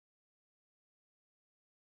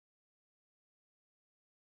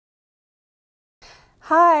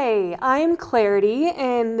Hi, I'm Clarity,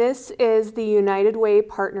 and this is the United Way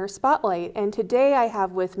Partner Spotlight. And today I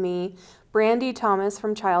have with me Brandy Thomas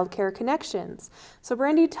from Childcare Connections. So,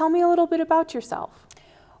 Brandy, tell me a little bit about yourself.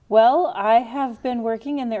 Well, I have been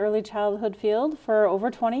working in the early childhood field for over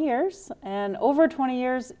 20 years, and over 20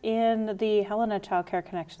 years in the Helena Childcare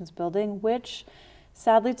Connections building, which,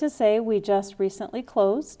 sadly to say, we just recently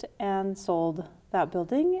closed and sold that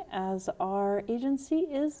building as our agency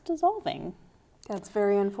is dissolving. That's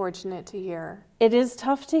very unfortunate to hear. It is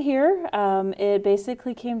tough to hear. It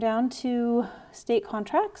basically came down to state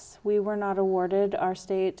contracts. We were not awarded our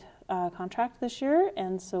state contract this year,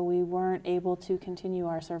 and so we weren't able to continue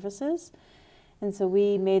our services. And so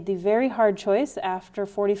we made the very hard choice after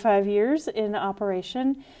 45 years in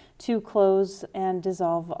operation to close and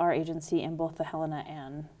dissolve our agency in both the Helena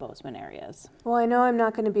and Bozeman areas. Well, I know I'm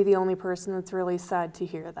not going to be the only person that's really sad to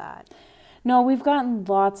hear that. No, we've gotten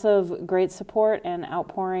lots of great support and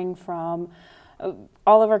outpouring from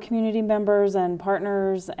all of our community members and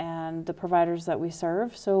partners and the providers that we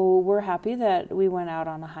serve. So we're happy that we went out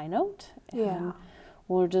on a high note. Yeah.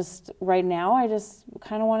 We're just, right now, I just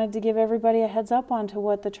kind of wanted to give everybody a heads up onto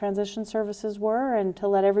what the transition services were and to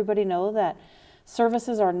let everybody know that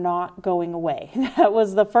services are not going away. That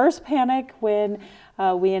was the first panic when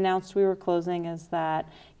we announced we were closing, is that,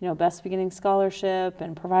 you know, Best Beginning Scholarship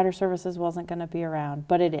and provider services wasn't going to be around,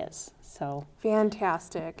 but it is. So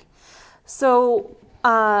fantastic. So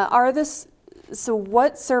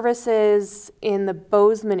what services in the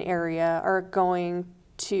Bozeman area are going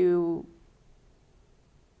to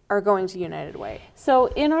United Way? So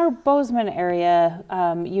in our Bozeman area,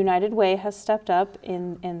 United Way has stepped up,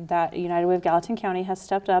 in that United Way of Gallatin County has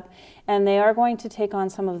stepped up, and they are going to take on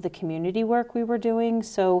some of the community work we were doing.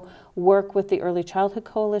 So work with the early childhood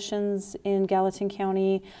coalitions in Gallatin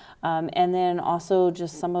County, and then also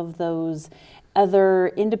just some of those other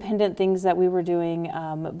independent things that we were doing.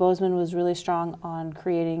 Bozeman was really strong on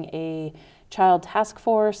creating a child task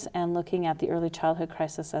force and looking at the early childhood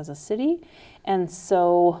crisis as a city, and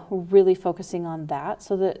so really focusing on that.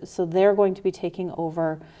 So they're going to be taking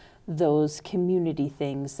over those community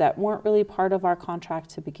things that weren't really part of our contract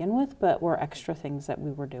to begin with, but were extra things that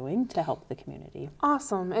we were doing to help the community.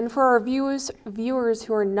 Awesome. And for our viewers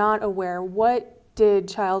who are not aware, what did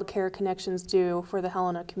Childcare Connections do for the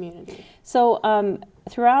Helena community? So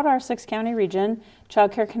throughout our 6-county region,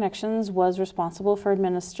 Childcare Connections was responsible for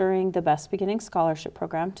administering the Best Beginning Scholarship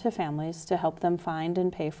program to families to help them find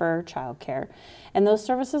and pay for childcare. And those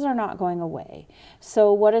services are not going away.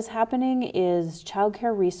 So what is happening is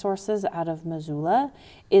Childcare Resources out of Missoula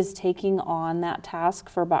is taking on that task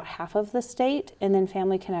for about half of the state, and then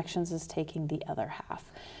Family Connections is taking the other half.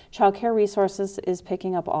 Childcare Resources is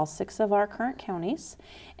picking up all 6 of our current counties.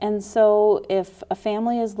 And so if a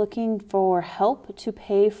family is looking for help to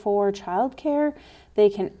pay for childcare, they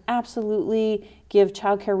can absolutely give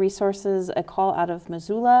Childcare Resources a call out of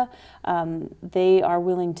Missoula. They are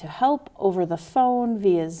willing to help over the phone,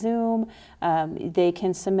 via Zoom. They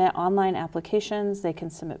can submit online applications. They can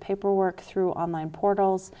submit paperwork through online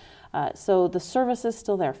portals. So the service is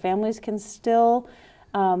still there. Families can still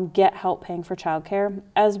get help paying for childcare,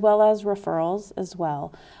 as well as referrals as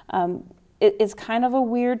well. It's kind of a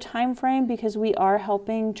weird time frame because we are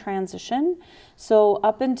helping transition. So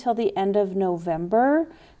up until the end of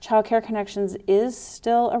November, Childcare Connections is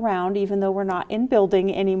still around, even though we're not in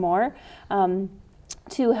building anymore,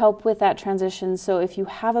 to help with that transition. So if you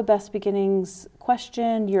have a Best Beginnings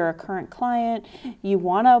question, you're a current client, you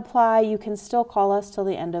want to apply, you can still call us till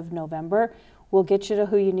the end of November. We'll get you to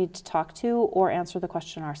who you need to talk to or answer the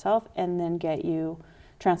question ourselves, and then get you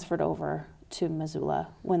transferred over to Missoula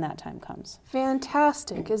when that time comes.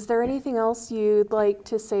 Fantastic. Is there anything else you'd like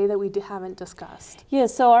to say that we haven't discussed? Yeah,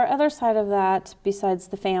 so our other side of that, besides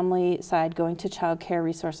the family side going to Childcare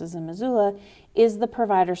Resources in Missoula, is the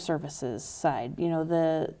provider services side. You know,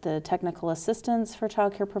 the technical assistance for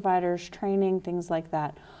childcare providers, training, things like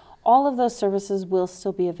that. All of those services will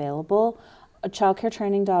still be available.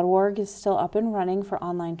 Childcaretraining.org is still up and running for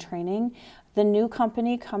online training. The new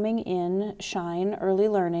company coming in, Shine Early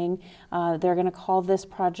Learning, they're going to call this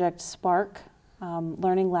project Spark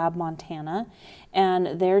Learning Lab Montana,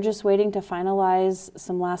 and they're just waiting to finalize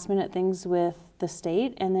some last minute things with the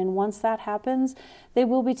state, and then once that happens, they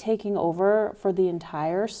will be taking over for the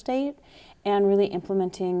entire state and really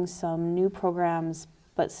implementing some new programs,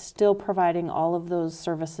 but still providing all of those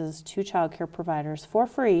services to childcare providers for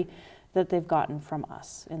free that they've gotten from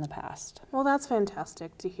us in the past. Well, that's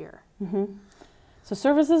fantastic to hear. Mm-hmm. So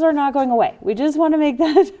services are not going away. We just want to make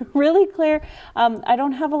that really clear. I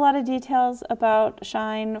don't have a lot of details about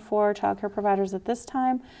Shine for childcare providers at this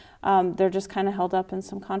time. They're just kind of held up in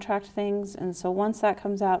some contract things. And so once that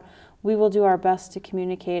comes out, we will do our best to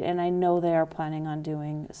communicate. And I know they are planning on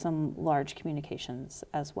doing some large communications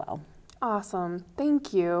as well. Awesome.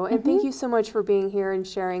 Thank you. And thank you so much for being here and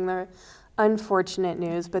sharing the unfortunate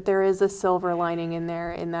news, but there is a silver lining in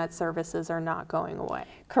there in that services are not going away.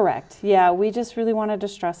 Correct. Yeah, we just really wanted to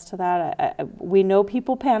stress to that. We know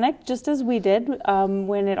people panicked just as we did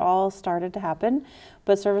when it all started to happen,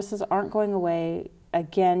 but services aren't going away.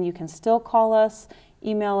 Again, you can still call us,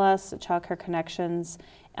 email us at Childcare Connections.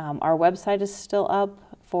 Our website is still up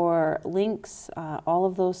for links, all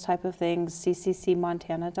of those type of things,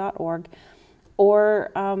 cccmontana.org. Or,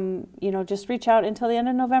 just reach out until the end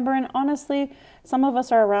of November. And honestly, some of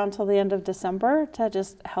us are around till the end of December to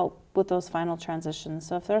just help with those final transitions.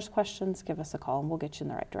 So if there's questions, give us a call and we'll get you in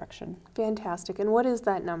the right direction. Fantastic. And what is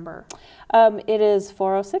that number? It is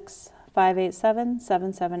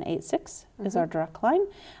 406-587-7786 is our direct line.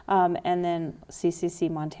 And then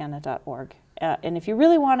cccmontana.org. And if you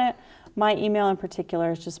really want it, my email in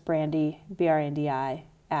particular is just Brandy, BRNDI,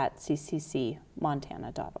 at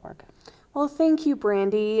cccmontana.org. Well, thank you,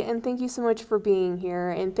 Brandy, and thank you so much for being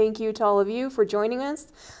here. And thank you to all of you for joining us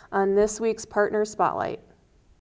on this week's Partner Spotlight.